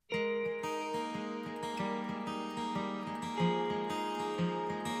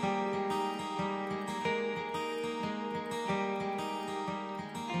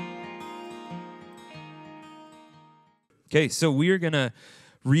Okay, so we are going to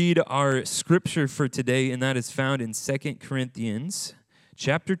read our scripture for today, and that is found in 2 Corinthians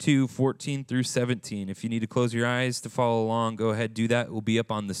chapter 2, 14 through 17. If you need to close your eyes to follow along, go ahead, do that. It will be up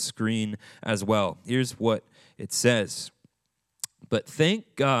on the screen as well. Here's what it says. But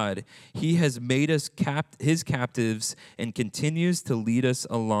thank God he has made us his captives and continues to lead us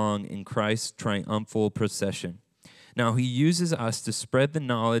along in Christ's triumphal procession. Now he uses us to spread the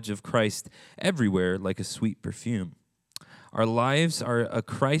knowledge of Christ everywhere like a sweet perfume. Our lives are a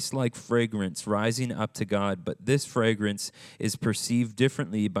Christ-like fragrance rising up to God, but this fragrance is perceived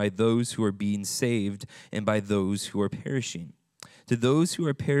differently by those who are being saved and by those who are perishing. To those who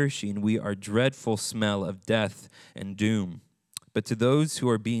are perishing, we are dreadful smell of death and doom. But to those who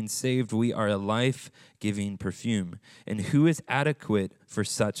are being saved, we are a life-giving perfume. And who is adequate for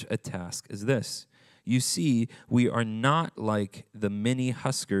such a task as this? You see, we are not like the many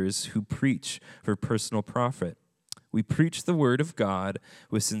huskers who preach for personal profit. We preach the word of God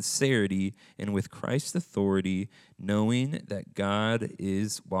with sincerity and with Christ's authority, knowing that God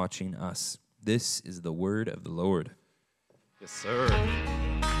is watching us. This is the word of the Lord. Yes, sir.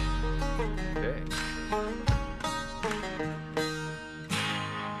 Okay.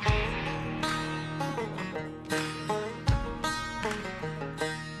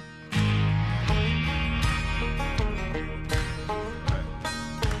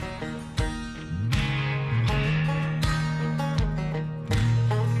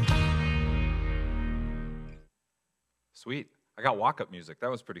 Sweet. I got walk-up music.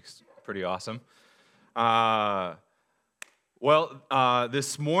 That was pretty awesome.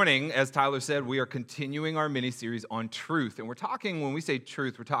 This morning, as Tyler said, we are continuing our mini-series on truth. And when we say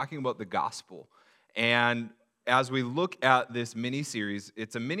truth, we're talking about the gospel. And as we look at this mini-series,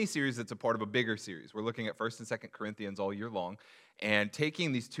 it's a mini-series that's a part of a bigger series. We're looking at 1st and 2nd Corinthians all year long and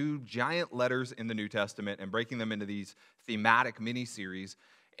taking these two giant letters in the New Testament and breaking them into these thematic mini-series.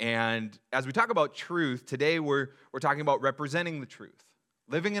 And as we talk about truth, today we're talking about representing the truth,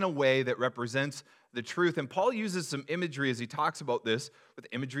 living in a way that represents the truth. And Paul uses some imagery as he talks about this with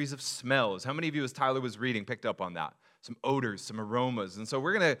imageries of smells. How many of you, as Tyler was reading, picked up on that? Some odors, some aromas. And so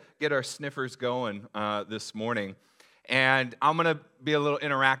we're going to get our sniffers going this morning. And I'm going to be a little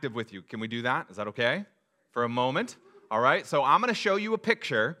interactive with you. Can we do that? Is that okay? For a moment? All right. So I'm going to show you a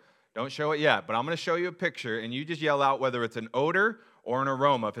picture. Don't show it yet, but I'm going to show you a picture. And you just yell out whether it's an odor or an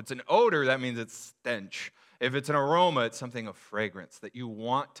aroma. If it's an odor, that means it's stench. If it's an aroma, it's something of fragrance that you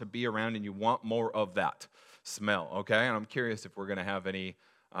want to be around and you want more of that smell, okay? And I'm curious if we're going to have any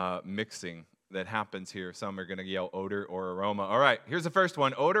mixing that happens here. Some are going to yell odor or aroma. All right, here's the first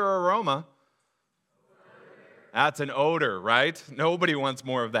one. Odor or aroma? That's an odor, right? Nobody wants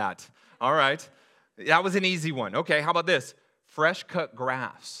more of that. All right, that was an easy one. Okay, how about this? Fresh cut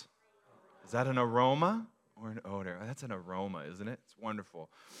grass. Is that an aroma or an odor? That's an aroma, isn't it? It's wonderful.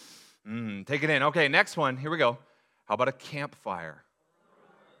 Take it in. Okay, next one. Here we go. How about a campfire?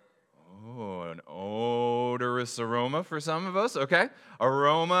 Oh, an odorous aroma for some of us. Okay.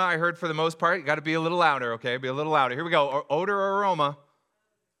 Aroma, I heard for the most part. You got to be a little louder, okay? Be a little louder. Here we go. Odor or aroma?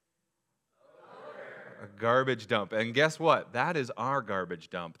 Odor. A garbage dump. And guess what? That is our garbage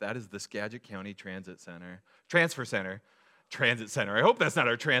dump. That is the Skagit County Transfer Center. Transit Center. I hope that's not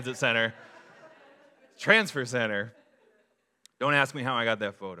our transit center. Transfer Center. Don't ask me how I got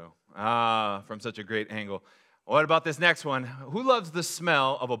that photo. From such a great angle. What about this next one? Who loves the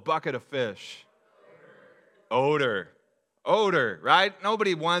smell of a bucket of fish? Odor, right?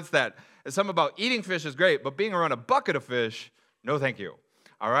 Nobody wants that. It's something about eating fish is great, but being around a bucket of fish, no thank you.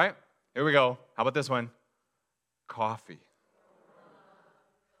 All right, here we go. How about this one? Coffee.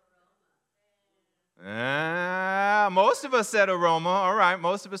 Most of us said aroma. All right,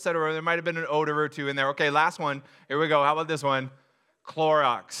 most of us said aroma. There might have been an odor or two in there. Okay, last one. Here we go. How about this one?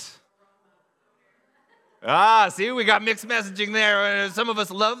 Clorox. See, we got mixed messaging there. Some of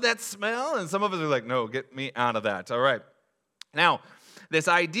us love that smell, and some of us are like, no, get me out of that. All right. Now, this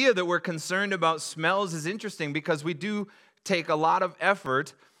idea that we're concerned about smells is interesting because we do take a lot of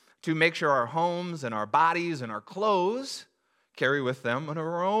effort to make sure our homes and our bodies and our clothes carry with them an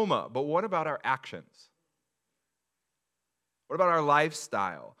aroma. But what about our actions? What about our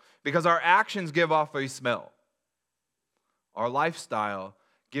lifestyle? Because our actions give off a smell. Our lifestyle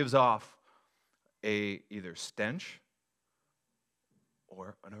gives off either stench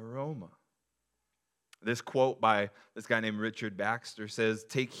or an aroma. This quote by this guy named Richard Baxter says,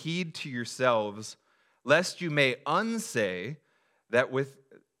 "Take heed to yourselves, lest you may unsay that with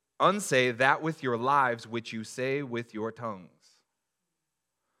your lives which you say with your tongues."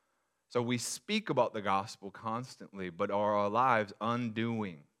 So we speak about the gospel constantly, but are our lives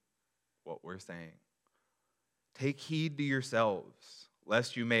undoing what we're saying? Take heed to yourselves,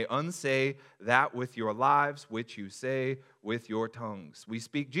 lest you may unsay that with your lives which you say with your tongues. We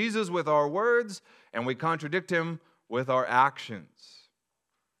speak Jesus with our words, and we contradict him with our actions.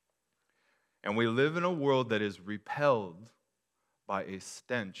 And we live in a world that is repelled by a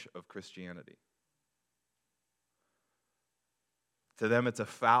stench of Christianity. To them, it's a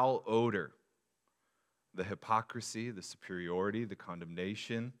foul odor. The hypocrisy, the superiority, the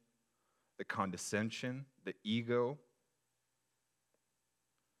condemnation, the condescension, the ego.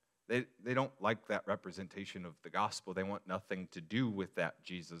 They don't like that representation of the gospel. They want nothing to do with that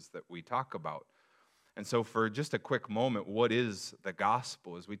Jesus that we talk about. And so for just a quick moment, what is the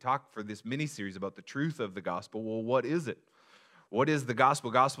gospel? As we talk for this mini-series about the truth of the gospel, well, what is it? What is the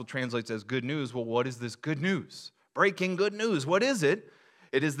gospel? Gospel translates as good news. Well, what is this good news? Breaking good news. What is it?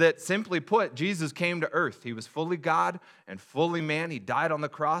 It is that, simply put, Jesus came to earth. He was fully God and fully man. He died on the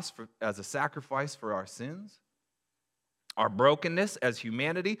cross as a sacrifice for our sins, our brokenness as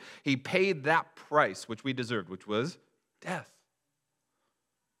humanity. He paid that price which we deserved, which was death.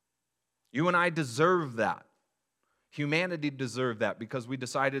 You and I deserve that. Humanity deserved that because we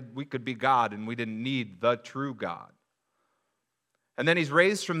decided we could be God and we didn't need the true God. And then he's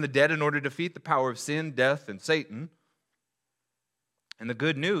raised from the dead in order to defeat the power of sin, death, and Satan. And the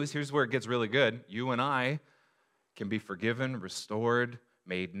good news, here's where it gets really good. You and I can be forgiven, restored,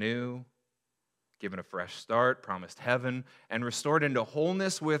 made new, given a fresh start, promised heaven, and restored into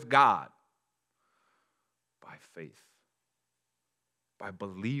wholeness with God by faith, by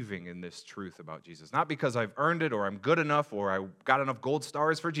believing in this truth about Jesus. Not because I've earned it or I'm good enough or I got enough gold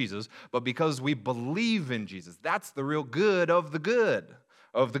stars for Jesus, but because we believe in Jesus. That's the real good of the good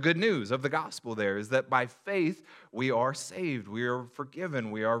news, of the gospel there, is that by faith we are saved, we are forgiven,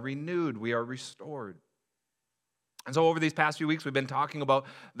 we are renewed, we are restored. And so over these past few weeks, we've been talking about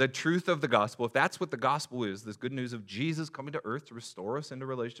the truth of the gospel. If that's what the gospel is, this good news of Jesus coming to earth to restore us into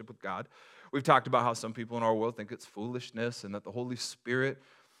relationship with God. We've talked about how some people in our world think it's foolishness and that the Holy Spirit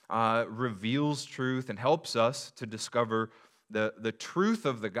reveals truth and helps us to discover the truth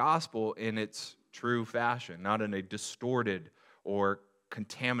of the gospel in its true fashion, not in a distorted or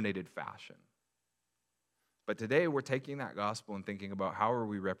contaminated fashion. But today we're taking that gospel and thinking about how are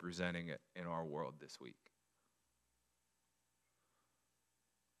we representing it in our world this week.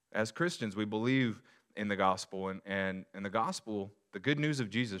 As Christians, we believe in the gospel, and the gospel, the good news of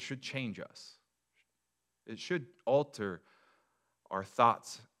Jesus, should change us. It should alter our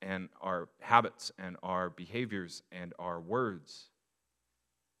thoughts and our habits and our behaviors and our words.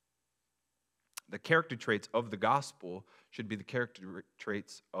 The character traits of the gospel should be the character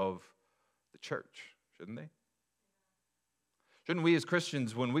traits of the church, shouldn't they? Shouldn't we as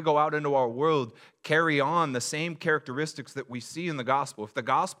Christians, when we go out into our world, carry on the same characteristics that we see in the gospel? If the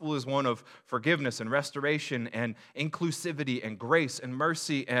gospel is one of forgiveness and restoration and inclusivity and grace and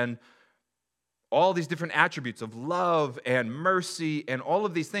mercy and all these different attributes of love and mercy and all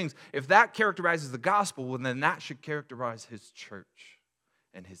of these things, if that characterizes the gospel, well, then that should characterize his church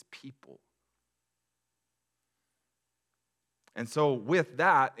and his people. And so with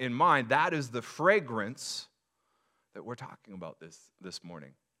that in mind, that is the fragrance that we're talking about this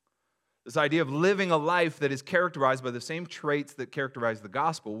morning. This idea of living a life that is characterized by the same traits that characterize the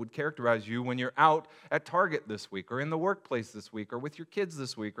gospel would characterize you when you're out at Target this week, or in the workplace this week, or with your kids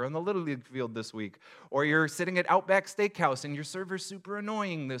this week, or on the Little League field this week, or you're sitting at Outback Steakhouse and your server's super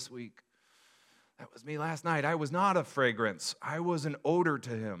annoying this week. That was me last night. I was not a fragrance. I was an odor to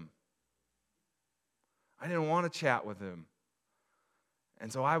him. I didn't want to chat with him.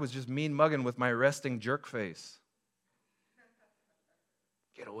 And so I was just mean mugging with my resting jerk face.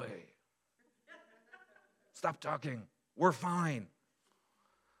 Get away. Stop talking. We're fine.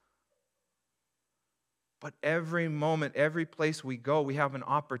 But every moment, every place we go, we have an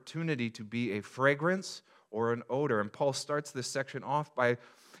opportunity to be a fragrance or an odor. And Paul starts this section off by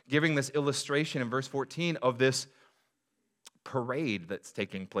giving this illustration in verse 14 of this parade that's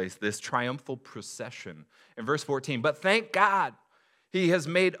taking place, this triumphal procession. In verse 14, but thank God, he has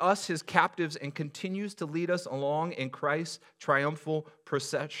made us his captives and continues to lead us along in Christ's triumphal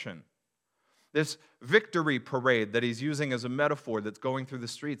procession. This victory parade that he's using as a metaphor that's going through the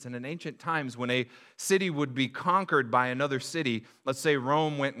streets. And in ancient times, when a city would be conquered by another city, let's say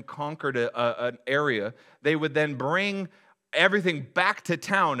Rome went and conquered an area, they would then bring everything back to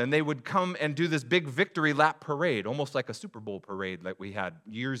town, and they would come and do this big victory lap parade, almost like a Super Bowl parade like we had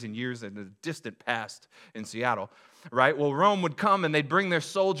years and years in the distant past in Seattle, right? Well, Rome would come, and they'd bring their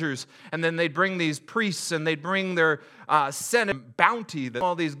soldiers, and then they'd bring these priests, and they'd bring their Senate bounty,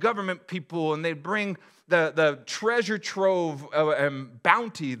 all these government people, and they'd bring the treasure trove and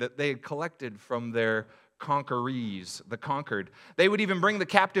bounty that they had collected from their conquerees, the conquered. They would even bring the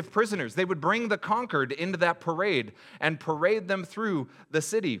captive prisoners. They would bring the conquered into that parade and parade them through the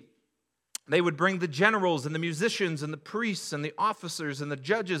city. They would bring the generals and the musicians and the priests and the officers and the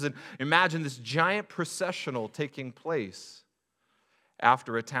judges. And imagine this giant processional taking place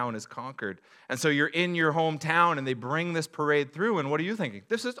after a town is conquered. And so you're in your hometown and they bring this parade through. And what are you thinking?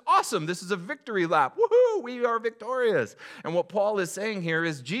 This is awesome. This is a victory lap. Woohoo, we are victorious. And what Paul is saying here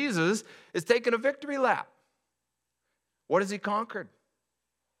is Jesus is taking a victory lap. What has he conquered?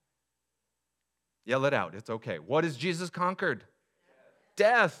 Yell it out. It's okay. What has Jesus conquered?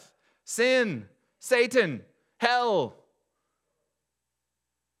 Death. Sin, Satan, hell.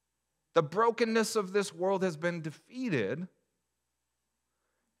 The brokenness of this world has been defeated,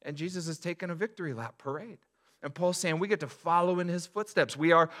 and Jesus has taken a victory lap parade. And Paul's saying we get to follow in his footsteps.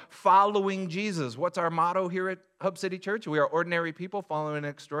 We are following Jesus. What's our motto here at Hub City Church? We are ordinary people following an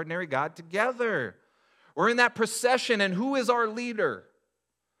extraordinary God together. We're in that procession, and who is our leader?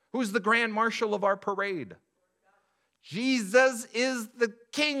 Who's the grand marshal of our parade? Jesus is the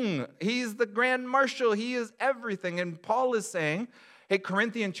king. He's the grand marshal. He is everything. And Paul is saying, hey,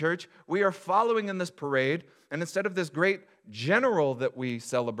 Corinthian church, we are following in this parade. And instead of this great general that we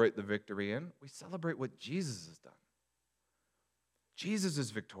celebrate the victory in, we celebrate what Jesus has done. Jesus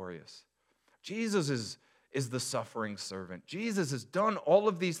is victorious. Jesus is the suffering servant. Jesus has done all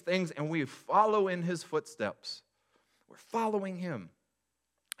of these things, and we follow in his footsteps. We're following him.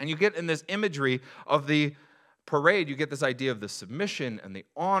 And you get in this imagery of the parade, you get this idea of the submission and the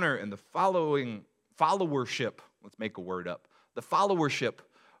honor and the followership. Let's make a word up. The followership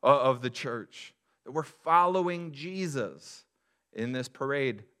of the church. That we're following Jesus in this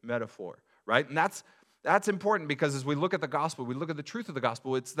parade metaphor, right? And that's important because as we look at the gospel, we look at the truth of the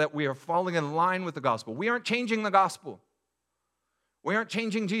gospel, it's that we are falling in line with the gospel. We aren't changing the gospel. We aren't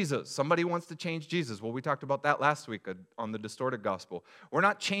changing Jesus. Somebody wants to change Jesus. Well, we talked about that last week on the distorted gospel. We're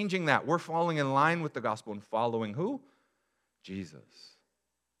not changing that. We're falling in line with the gospel and following who? Jesus.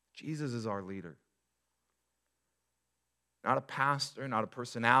 Jesus is our leader. Not a pastor, not a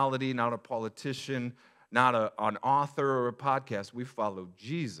personality, not a politician, not an author or a podcast. We follow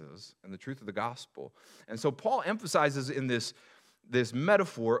Jesus and the truth of the gospel. And so Paul emphasizes in this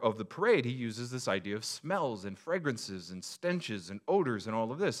metaphor of the parade, he uses this idea of smells and fragrances and stenches and odors and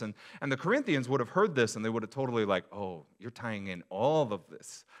all of this. And the Corinthians would have heard this and they would have totally like, oh, you're tying in all of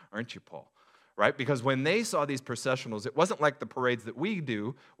this, aren't you, Paul? Right? Because when they saw these processionals, it wasn't like the parades that we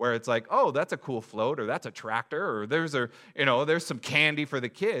do where it's like, oh, that's a cool float or that's a tractor or there's some candy for the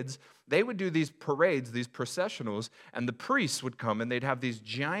kids. They would do these parades, these processionals, and the priests would come and they'd have these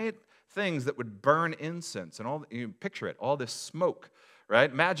giant things that would burn incense and all. You picture it, all this smoke, right?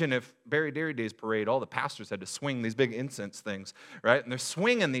 Imagine if Barry Dairy Day's parade, all the pastors had to swing these big incense things, right? And they're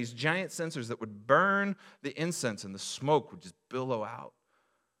swinging these giant censers that would burn the incense, and the smoke would just billow out,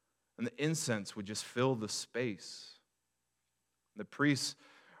 and the incense would just fill the space. The priests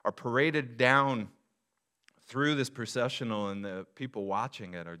are paraded down through this processional, and the people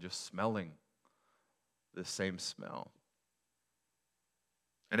watching it are just smelling the same smell.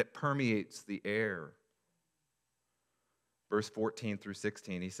 And it permeates the air. Verse 14 through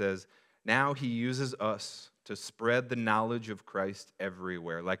 16, he says, now he uses us to spread the knowledge of Christ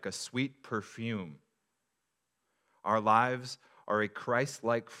everywhere, like a sweet perfume. Our lives are a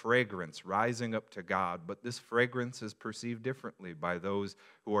Christ-like fragrance rising up to God, but this fragrance is perceived differently by those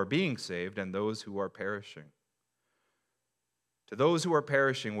who are being saved and those who are perishing. To those who are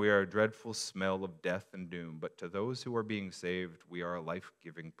perishing, we are a dreadful smell of death and doom, but to those who are being saved, we are a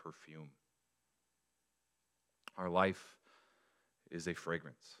life-giving perfume. Our life is a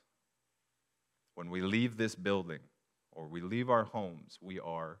fragrance. When we leave this building or we leave our homes, we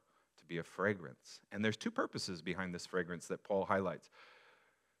are to be a fragrance. And there's two purposes behind this fragrance that Paul highlights.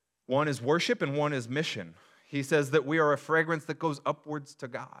 One is worship and one is mission. He says that we are a fragrance that goes upwards to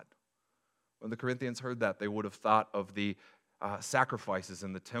God. When the Corinthians heard that, they would have thought of the sacrifices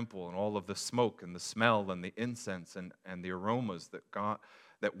in the temple and all of the smoke and the smell and the incense and the aromas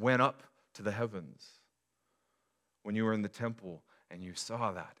that went up to the heavens. When you were in the temple and you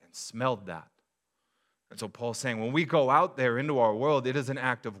saw that and smelled that. And so Paul's saying when we go out there into our world, it is an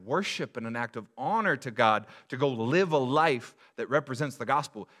act of worship and an act of honor to God to go live a life that represents the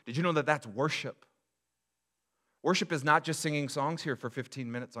gospel. Did you know that that's worship? Worship is not just singing songs here for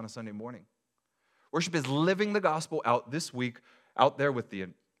 15 minutes on a Sunday morning. Worship is living the gospel out this week, out there with the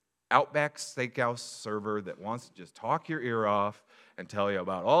Outback Steakhouse server that wants to just talk your ear off and tell you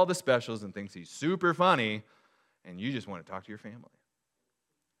about all the specials and thinks he's super funny, and you just want to talk to your family.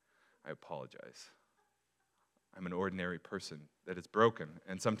 I apologize. I'm an ordinary person that is broken,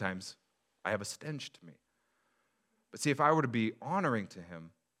 and sometimes I have a stench to me. But see, if I were to be honoring to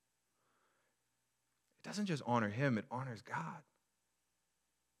him, it doesn't just honor him, it honors God.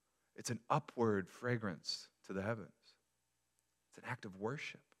 It's an upward fragrance to the heavens. It's an act of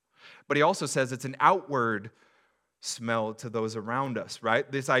worship. But he also says it's an outward smell to those around us, right?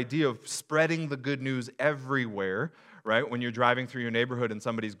 This idea of spreading the good news everywhere, right? When you're driving through your neighborhood and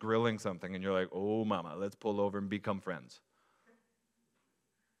somebody's grilling something and you're like, oh, mama, let's pull over and become friends.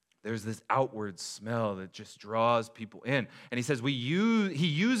 There's this outward smell that just draws people in. And he says he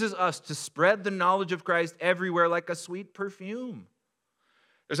uses us to spread the knowledge of Christ everywhere like a sweet perfume.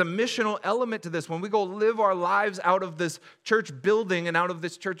 There's a missional element to this. When we go live our lives out of this church building and out of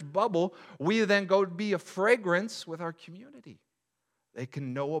this church bubble, we then go to be a fragrance with our community. They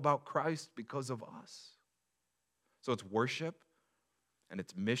can know about Christ because of us. So it's worship, and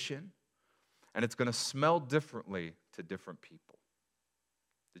it's mission, and it's going to smell differently to different people.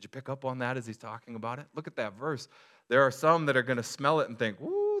 Did you pick up on that as he's talking about it? Look at that verse. There are some that are going to smell it and think,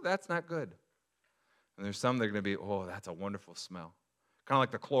 ooh, that's not good. And there's some that are going to be, oh, that's a wonderful smell. Kind of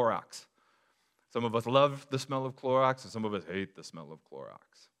like the Clorox. Some of us love the smell of Clorox, and some of us hate the smell of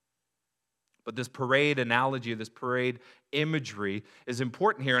Clorox. But this parade analogy, this parade imagery is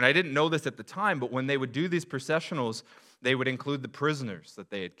important here. And I didn't know this at the time, but when they would do these processionals, they would include the prisoners that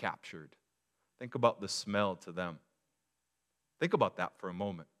they had captured. Think about the smell to them. Think about that for a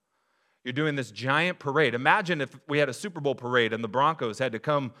moment. You're doing this giant parade. Imagine if we had a Super Bowl parade and the Broncos had to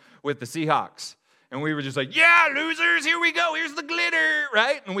come with the Seahawks. And we were just like, yeah, losers, here we go. Here's the glitter,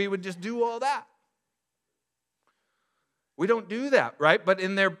 right? And we would just do all that. We don't do that, right? But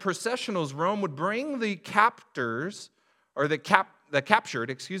in their processionals, Rome would bring the captors, or the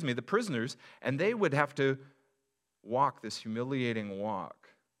prisoners, and they would have to walk this humiliating walk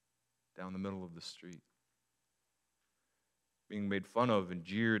down the middle of the street, being made fun of and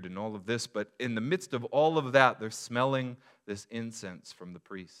jeered and all of this. But in the midst of all of that, they're smelling this incense from the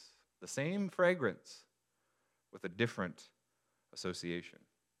priests. The same fragrance with a different association.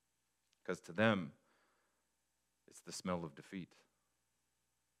 Because to them, it's the smell of defeat.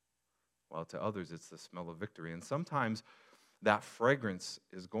 While to others, it's the smell of victory. And sometimes that fragrance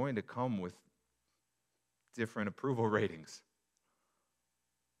is going to come with different approval ratings.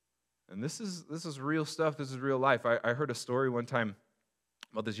 And this is real stuff. This is real life. I heard a story one time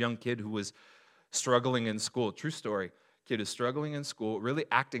about this young kid who was struggling in school. True story. Kid is struggling in school, really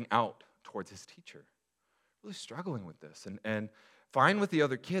acting out towards his teacher. Really struggling with this. And fine with the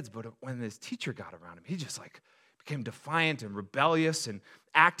other kids, but when his teacher got around him, he just became defiant and rebellious and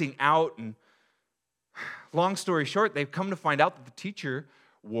acting out. And long story short, they've come to find out that the teacher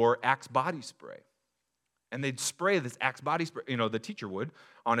wore Axe body spray. And they'd spray this Axe body spray, the teacher would,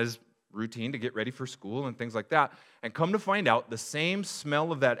 on his routine to get ready for school and things like that. And come to find out, the same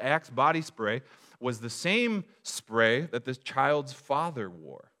smell of that Axe body spray was the same spray that this child's father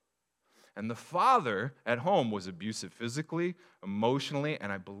wore. And the father at home was abusive physically, emotionally,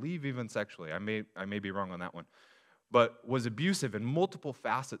 and I believe even sexually. I may be wrong on that one. But was abusive in multiple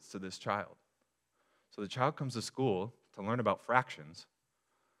facets to this child. So the child comes to school to learn about fractions.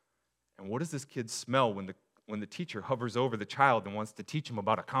 And what does this kid smell when the teacher hovers over the child and wants to teach him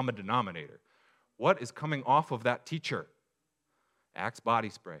about a common denominator? What is coming off of that teacher? Axe body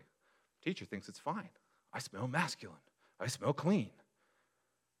spray. Teacher thinks it's fine. I smell masculine. I smell clean.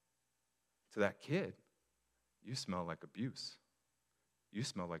 To that kid, you smell like abuse. You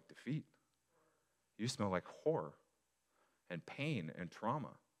smell like defeat. You smell like horror and pain and trauma.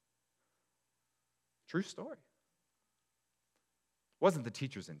 True story. Wasn't the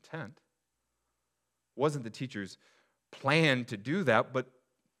teacher's intent. Wasn't the teacher's plan to do that, but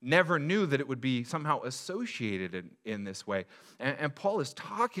never knew that it would be somehow associated in this way. And Paul is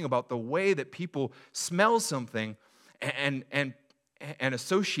talking about the way that people smell something and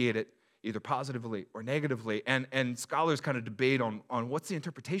associate it either positively or negatively. And scholars kind of debate on what's the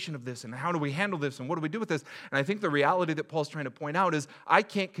interpretation of this and how do we handle this and what do we do with this. And I think the reality that Paul's trying to point out is I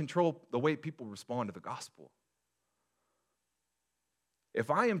can't control the way people respond to the gospel. If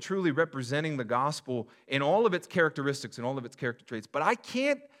I am truly representing the gospel in all of its characteristics and all of its character traits, but I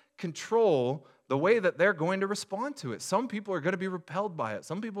can't control the way that they're going to respond to it. Some people are going to be repelled by it.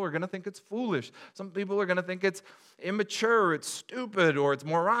 Some people are going to think it's foolish. Some people are going to think it's immature, it's stupid, or it's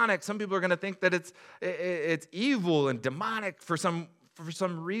moronic. Some people are going to think that it's evil and demonic for some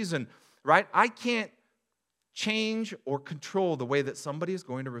reason, right? I can't change or control the way that somebody is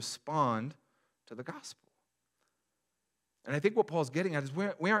going to respond to the gospel. And I think what Paul's getting at is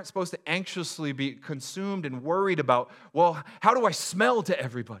we aren't supposed to anxiously be consumed and worried about, well, how do I smell to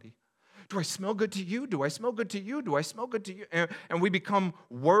everybody? Do I smell good to you? Do I smell good to you? Do I smell good to you? And we become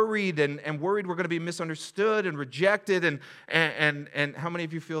worried and worried we're going to be misunderstood and rejected. And how many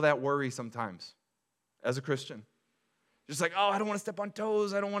of you feel that worry sometimes as a Christian? Just like, oh, I don't want to step on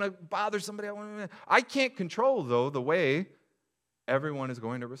toes. I don't want to bother somebody. I can't control, though, the way everyone is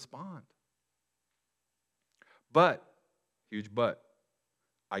going to respond. But, huge but,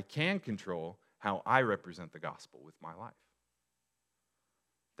 I can control how I represent the gospel with my life.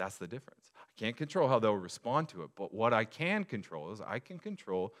 That's the difference. I can't control how they'll respond to it, but what I can control is I can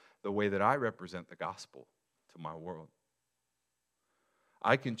control the way that I represent the gospel to my world.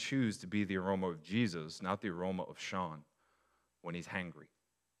 I can choose to be the aroma of Jesus, not the aroma of Sean when he's hangry,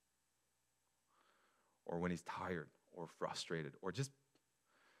 or when he's tired, or frustrated, or just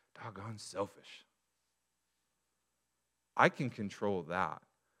doggone selfish. I can control that.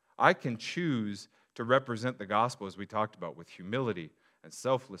 I can choose to represent the gospel, as we talked about, with humility and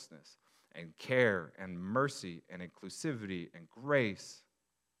selflessness and care and mercy and inclusivity and grace.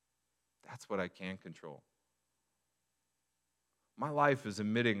 That's what I can control. My life is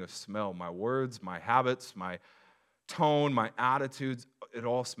emitting a smell. My words, my habits, my tone, my attitudes, it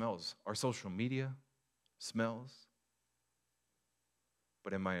all smells. Our social media smells.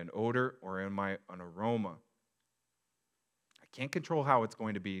 But am I an odor or am I an aroma? I can't control how it's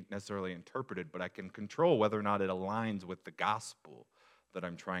going to be necessarily interpreted, but I can control whether or not it aligns with the gospel that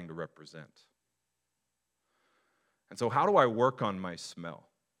I'm trying to represent. And so how do I work on my smell?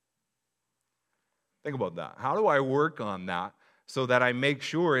 Think about that. How do I work on that so that I make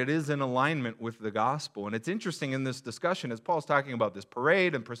sure it is in alignment with the gospel? And it's interesting in this discussion, as Paul's talking about this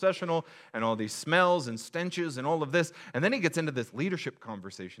parade and processional and all these smells and stenches and all of this, and then he gets into this leadership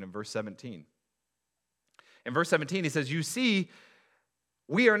conversation in verse 17. In verse 17, he says, "You see,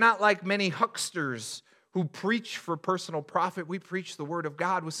 we are not like many hucksters who preach for personal profit. We preach the word of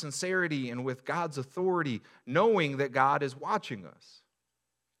God with sincerity and with God's authority, knowing that God is watching us."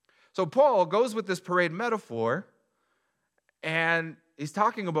 So Paul goes with this parade metaphor, and he's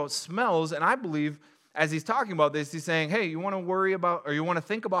talking about smells, and I believe as he's talking about this, he's saying, hey, you want to worry about, or you want to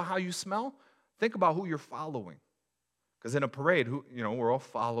think about how you smell? Think about who you're following. Because in a parade, we're all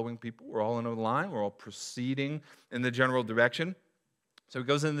following people. We're all in a line. We're all proceeding in the general direction. So he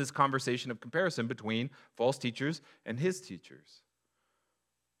goes into this conversation of comparison between false teachers and his teachers.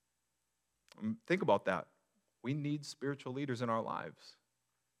 Think about that. We need spiritual leaders in our lives.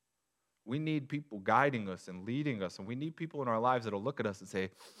 We need people guiding us and leading us, and we need people in our lives that will look at us and say, you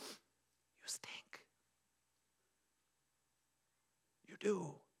stink. You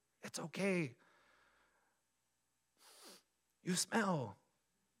do. It's okay. You smell.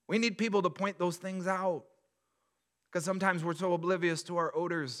 We need people to point those things out, because sometimes we're so oblivious to our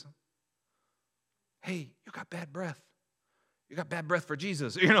odors. Hey, you got bad breath. You got bad breath for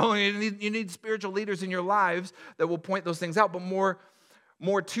Jesus. You need spiritual leaders in your lives that will point those things out. But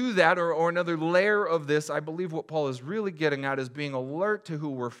more to that, or another layer of this, I believe what Paul is really getting at is being alert to who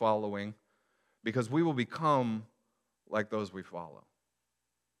we're following, because we will become like those we follow.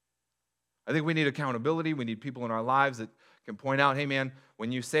 I think we need accountability. We need people in our lives that can point out, hey man,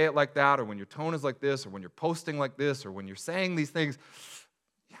 when you say it like that, or when your tone is like this, or when you're posting like this, or when you're saying these things,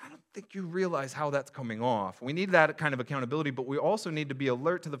 I don't think you realize how that's coming off. We need that kind of accountability, but we also need to be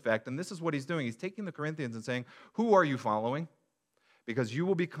alert to the fact, and this is what he's doing. He's taking the Corinthians and saying, who are you following? Because you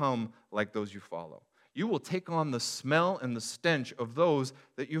will become like those you follow. You will take on the smell and the stench of those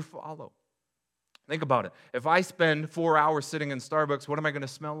that you follow. Think about it. If I spend 4 hours sitting in Starbucks, what am I going to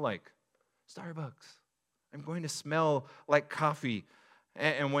smell like? Starbucks. I'm going to smell like coffee.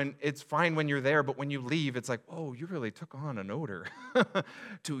 And when it's fine when you're there, but when you leave, it's like, oh, you really took on an odor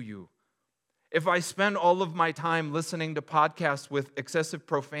to you. If I spend all of my time listening to podcasts with excessive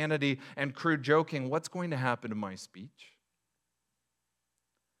profanity and crude joking, what's going to happen to my speech?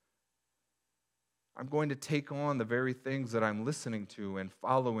 I'm going to take on the very things that I'm listening to and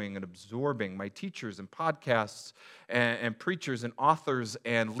following and absorbing. My teachers and podcasts and preachers and authors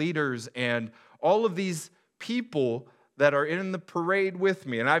and leaders and all of these people that are in the parade with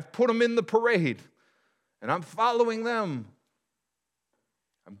me. And I've put them in the parade. And I'm following them.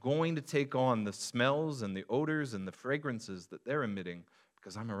 I'm going to take on the smells and the odors and the fragrances that they're emitting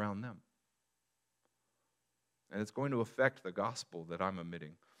because I'm around them. And it's going to affect the gospel that I'm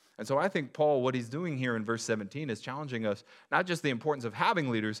emitting. And so I think Paul, what he's doing here in verse 17 is challenging us, not just the importance of having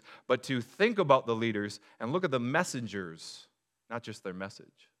leaders, but to think about the leaders and look at the messengers, not just their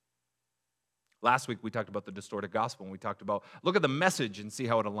message. Last week we talked about the distorted gospel, and we talked about look at the message and see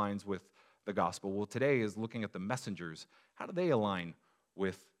how it aligns with the gospel. Well, today is looking at the messengers. How do they align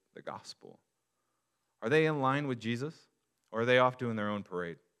with the gospel? Are they in line with Jesus, or are they off doing their own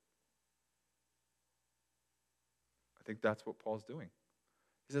parade? I think that's what Paul's doing.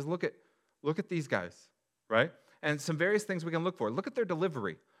 He says, look at these guys, right? And some various things we can look for. Look at their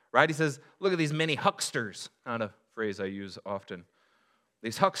delivery, right? He says, look at these many hucksters. Not a phrase I use often.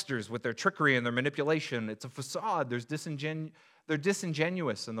 These hucksters with their trickery and their manipulation. It's a facade. They're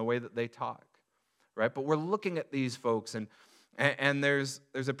disingenuous in the way that they talk, right? But we're looking at these folks, and there's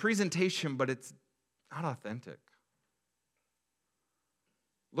a presentation, but it's not authentic.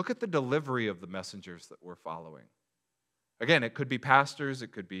 Look at the delivery of the messengers that we're following. Again, it could be pastors,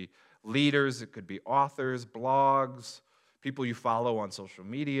 it could be leaders, it could be authors, blogs, people you follow on social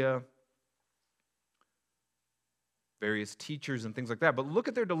media, various teachers and things like that. But look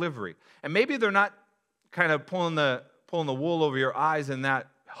at their delivery. And maybe they're not kind of pulling the wool over your eyes in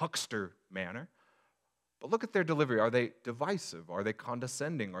that huckster manner. But look at their delivery. Are they divisive? Are they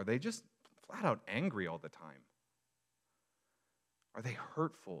condescending? Are they just flat out angry all the time? Are they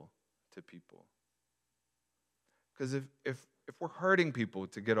hurtful to people? Because if we're hurting people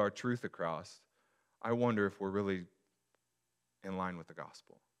to get our truth across, I wonder if we're really in line with the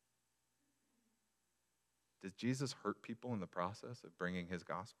gospel. Did Jesus hurt people in the process of bringing his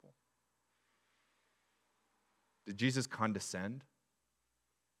gospel? Did Jesus condescend?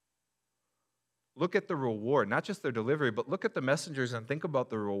 Look at the reward, not just their delivery, but look at the messengers and think about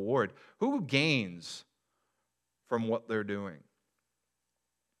the reward. Who gains from what they're doing?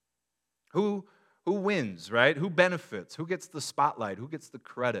 Who wins, right? Who benefits? Who gets the spotlight? Who gets the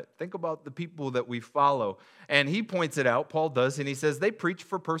credit? Think about the people that we follow. And he points it out, Paul does, and he says they preach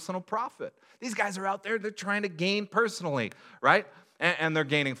for personal profit. These guys are out there, they're trying to gain personally, right? And they're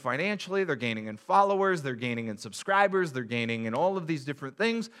gaining financially, they're gaining in followers, they're gaining in subscribers, they're gaining in all of these different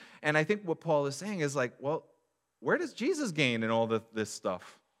things. And I think what Paul is saying is like, well, where does Jesus gain in all this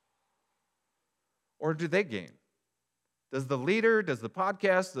stuff? Or do they gain? Does the leader, does the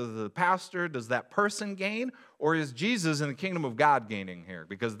podcast, does the pastor, does that person gain? Or is Jesus in the kingdom of God gaining here?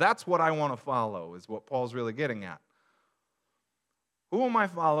 Because that's what I want to follow, is what Paul's really getting at. Who am I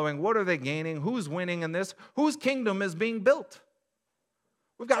following? What are they gaining? Who's winning in this? Whose kingdom is being built?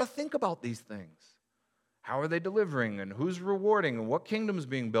 We've got to think about these things. How are they delivering? And who's rewarding? And what kingdom is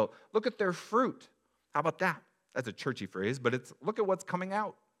being built? Look at their fruit. How about that? That's a churchy phrase, but it's look at what's coming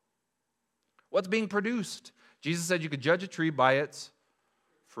out. What's being produced? Jesus said you could judge a tree by its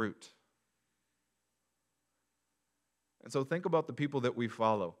fruit. And so think about the people that we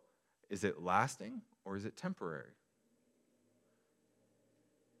follow. Is it lasting or is it temporary?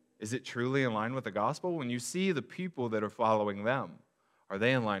 Is it truly in line with the gospel? When you see the people that are following them, are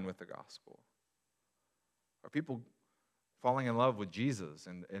they in line with the gospel? Are people falling in love with Jesus?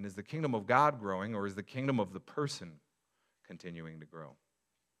 And is the kingdom of God growing, or is the kingdom of the person continuing to grow?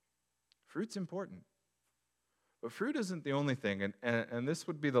 Fruit's important. But fruit isn't the only thing. And this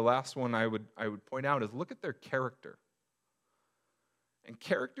would be the last one I would point out, is look at their character. And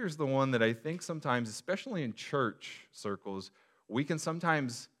character is the one that I think sometimes, especially in church circles, we can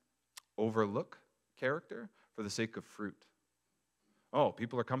sometimes overlook character for the sake of fruit. Oh,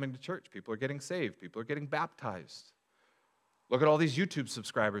 people are coming to church. People are getting saved. People are getting baptized. Look at all these YouTube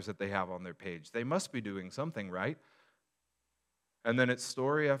subscribers that they have on their page. They must be doing something right. And then it's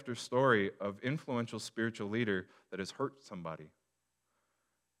story after story of influential spiritual leader that has hurt somebody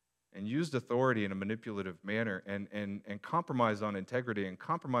and used authority in a manipulative manner and compromised on integrity and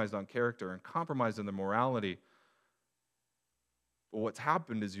compromised on character and compromised on the morality. But what's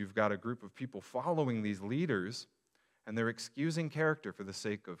happened is you've got a group of people following these leaders, and they're excusing character for the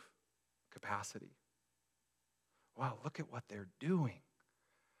sake of capacity. Wow, look at what they're doing.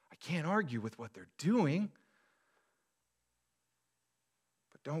 I can't argue with what they're doing.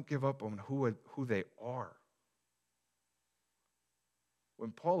 But don't give up on who they are.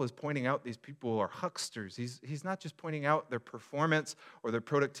 When Paul is pointing out these people are hucksters, he's not just pointing out their performance or their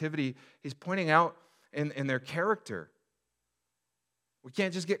productivity, he's pointing out in their character. We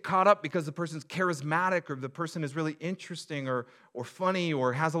can't just get caught up because the person's charismatic or the person is really interesting or funny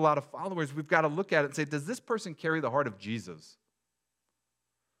or has a lot of followers. We've got to look at it and say, does this person carry the heart of Jesus?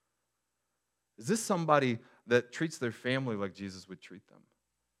 Is this somebody that treats their family like Jesus would treat them?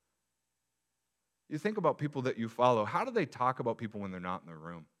 You think about people that you follow. How do they talk about people when they're not in the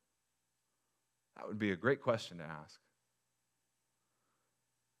room? That would be a great question to ask.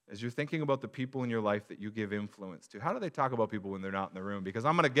 As you're thinking about the people in your life that you give influence to, how do they talk about people when they're not in the room? Because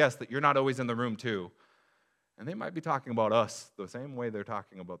I'm going to guess that you're not always in the room too. And they might be talking about us the same way they're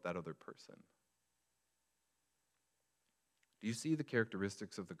talking about that other person. Do you see the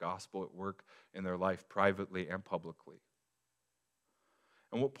characteristics of the gospel at work in their life privately and publicly?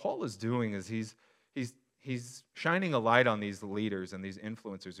 And what Paul is doing is he's he's shining a light on these leaders and these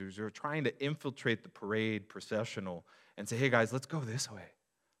influencers who are trying to infiltrate the parade processional and say, hey guys, let's go this way.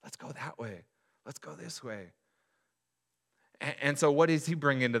 Let's go that way. Let's go this way. And so what does he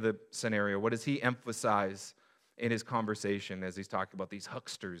bring into the scenario? What does he emphasize in his conversation as he's talking about these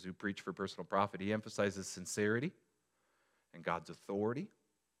hucksters who preach for personal profit? He emphasizes sincerity and God's authority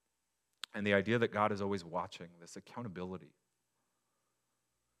and the idea that God is always watching, this accountability.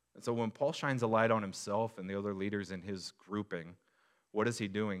 And so when Paul shines a light on himself and the other leaders in his grouping, what is he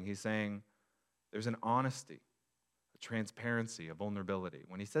doing? He's saying there's an honesty, a transparency, a vulnerability.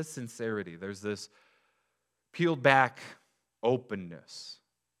 When he says sincerity, there's this peeled back openness.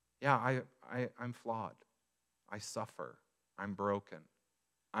 Yeah, I'm flawed. I suffer. I'm broken.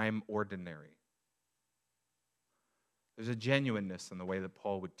 I'm ordinary. There's a genuineness in the way that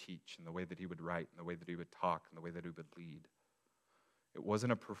Paul would teach, in the way that he would write, in the way that he would talk, in the way that he would lead. It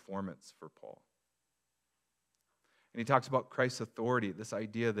wasn't a performance for Paul. And he talks about Christ's authority, this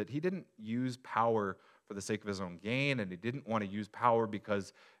idea that he didn't use power for the sake of his own gain, and he didn't want to use power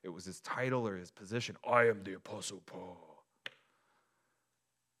because it was his title or his position. I am the Apostle Paul.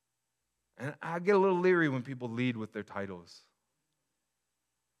 And I get a little leery when people lead with their titles.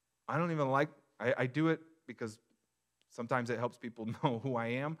 I don't even like, I do it because sometimes it helps people know who I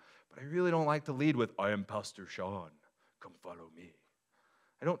am, but I really don't like to lead with, I am Pastor Sean, come follow me.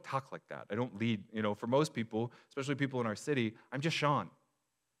 I don't talk like that. I don't lead, for most people, especially people in our city, I'm just Sean.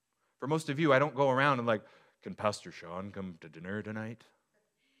 For most of you, I don't go around and like, can Pastor Sean come to dinner tonight?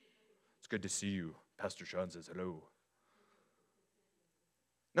 It's good to see you. Pastor Sean says hello.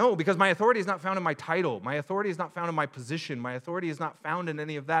 No, because my authority is not found in my title. My authority is not found in my position. My authority is not found in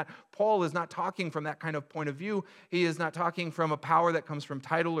any of that. Paul is not talking from that kind of point of view. He is not talking from a power that comes from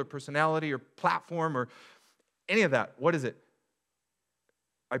title or personality or platform or any of that. What is it?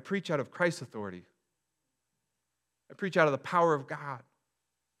 I preach out of Christ's authority. I preach out of the power of God,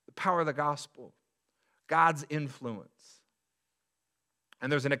 the power of the gospel, God's influence.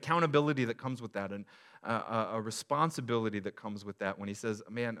 And there's an accountability that comes with that and a responsibility that comes with that when he says,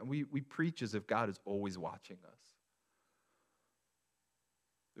 man, we preach as if God is always watching us.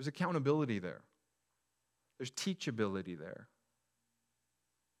 There's accountability there. There's teachability there.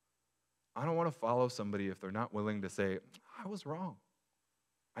 I don't want to follow somebody if they're not willing to say, I was wrong.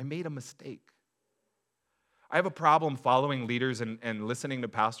 I made a mistake. I have a problem following leaders and listening to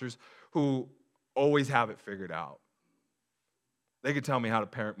pastors who always have it figured out. They could tell me how to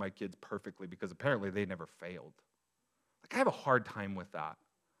parent my kids perfectly because apparently they never failed. Like, I have a hard time with that.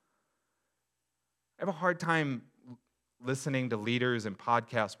 I have a hard time listening to leaders and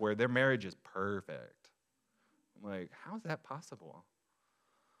podcasts where their marriage is perfect. I'm like, how is that possible?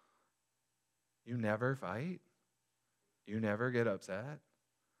 You never fight? You never get upset?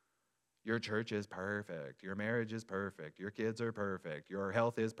 Your church is perfect. Your marriage is perfect. Your kids are perfect. Your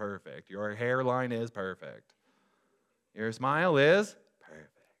health is perfect. Your hairline is perfect. Your smile is perfect.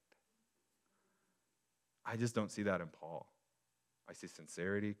 I just don't see that in Paul. I see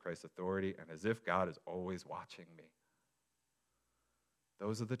sincerity, Christ's authority, and as if God is always watching me.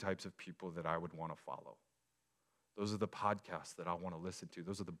 Those are the types of people that I would want to follow. Those are the podcasts that I want to listen to.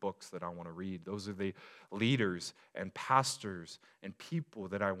 Those are the books that I want to read. Those are the leaders and pastors and people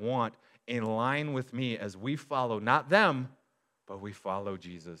that I want in line with me as we follow, not them, but we follow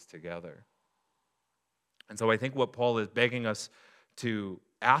Jesus together. And so I think what Paul is begging us to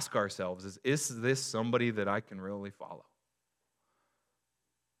ask ourselves is this somebody that I can really follow?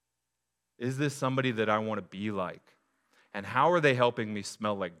 Is this somebody that I want to be like? And how are they helping me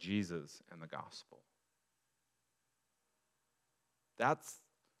smell like Jesus and the gospel? That's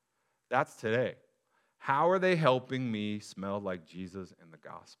today. How are they helping me smell like Jesus and the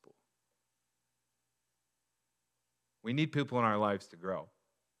gospel? We need people in our lives to grow.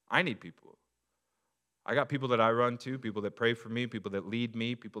 I need people. I got people that I run to, people that pray for me, people that lead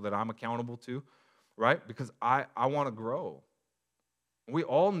me, people that I'm accountable to, right? Because I want to grow. We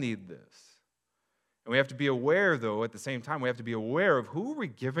all need this. And we have to be aware, though, at the same time, we have to be aware of who are we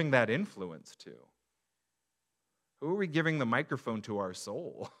giving that influence to? Who are we giving the microphone to our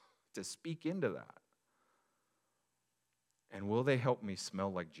soul to speak into that? And will they help me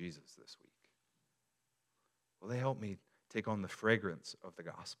smell like Jesus this week? Will they help me take on the fragrance of the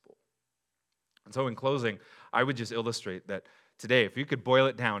gospel? And so in closing, I would just illustrate that today, if you could boil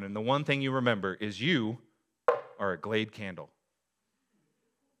it down, and the one thing you remember is you are a Glade candle.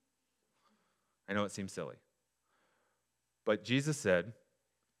 I know it seems silly. But Jesus said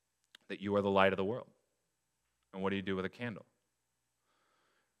that you are the light of the world. And what do you do with a candle?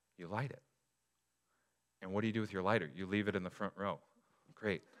 You light it. And what do you do with your lighter? You leave it in the front row.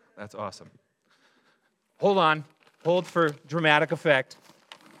 Great. That's awesome. Hold on. Hold for dramatic effect.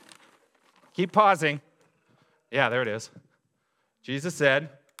 Keep pausing. Yeah, there it is. Jesus said,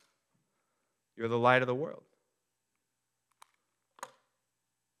 "You're the light of the world.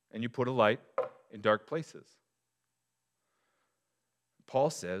 And you put a light in dark places." Paul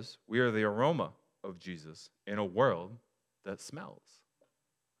says, we are the aroma of Jesus in a world that smells.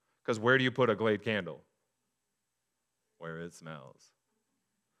 Because where do you put a Glade candle? Where it smells.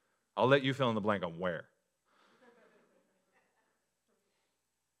 I'll let you fill in the blank on where.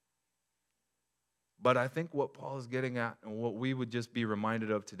 But I think what Paul is getting at and what we would just be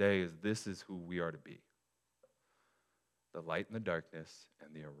reminded of today is this is who we are to be. The light in the darkness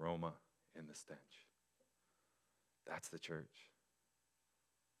and the aroma in the stench. That's the church.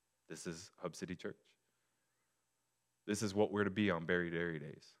 This is Hub City Church. This is what we're to be on Berry Dairy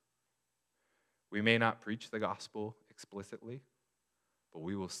Days. We may not preach the gospel explicitly, but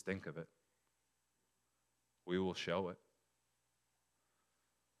we will stink of it. We will show it.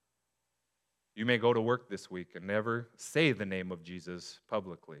 You may go to work this week and never say the name of Jesus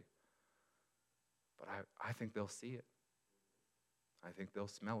publicly, but I think they'll see it. I think they'll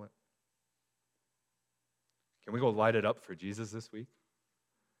smell it. Can we go light it up for Jesus this week?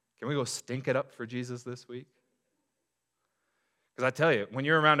 Can we go stink it up for Jesus this week? Because I tell you, when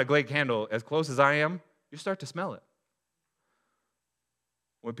you're around a Glade candle, as close as I am, you start to smell it.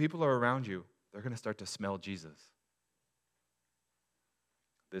 When people are around you, they're going to start to smell Jesus.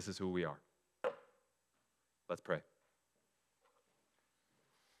 This is who we are. Let's pray.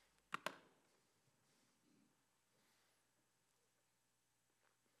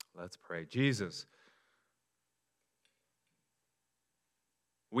 Let's pray. Jesus,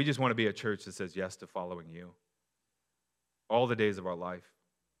 we just want to be a church that says yes to following you. All the days of our life,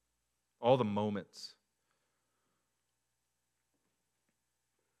 all the moments.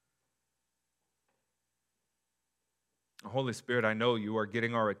 Holy Spirit, I know you are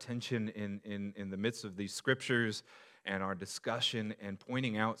getting our attention in the midst of these scriptures and our discussion and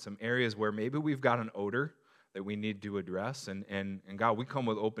pointing out some areas where maybe we've got an odor that we need to address. And God, we come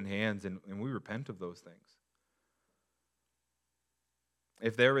with open hands and we repent of those things.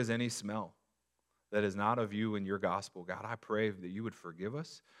 If there is any smell that is not of you and your gospel, God, I pray that you would forgive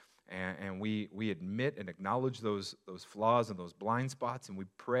us. And we admit and acknowledge those flaws and those blind spots, and we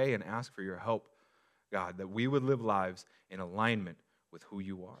pray and ask for your help, God, that we would live lives in alignment with who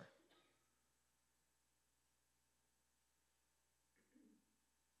you are.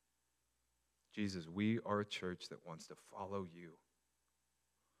 Jesus, we are a church that wants to follow you.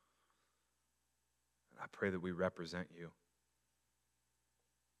 And I pray that we represent you.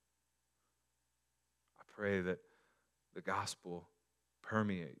 I pray that the gospel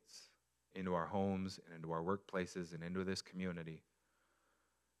permeates into our homes and into our workplaces and into this community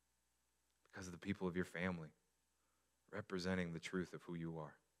because of the people of your family, representing the truth of who you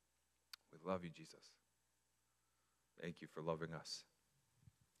are. We love you, Jesus. Thank you for loving us.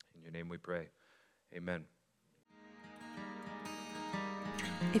 In your name we pray. Amen.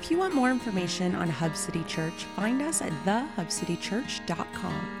 If you want more information on Hub City Church, find us at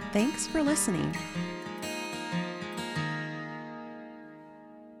thehubcitychurch.com. Thanks for listening.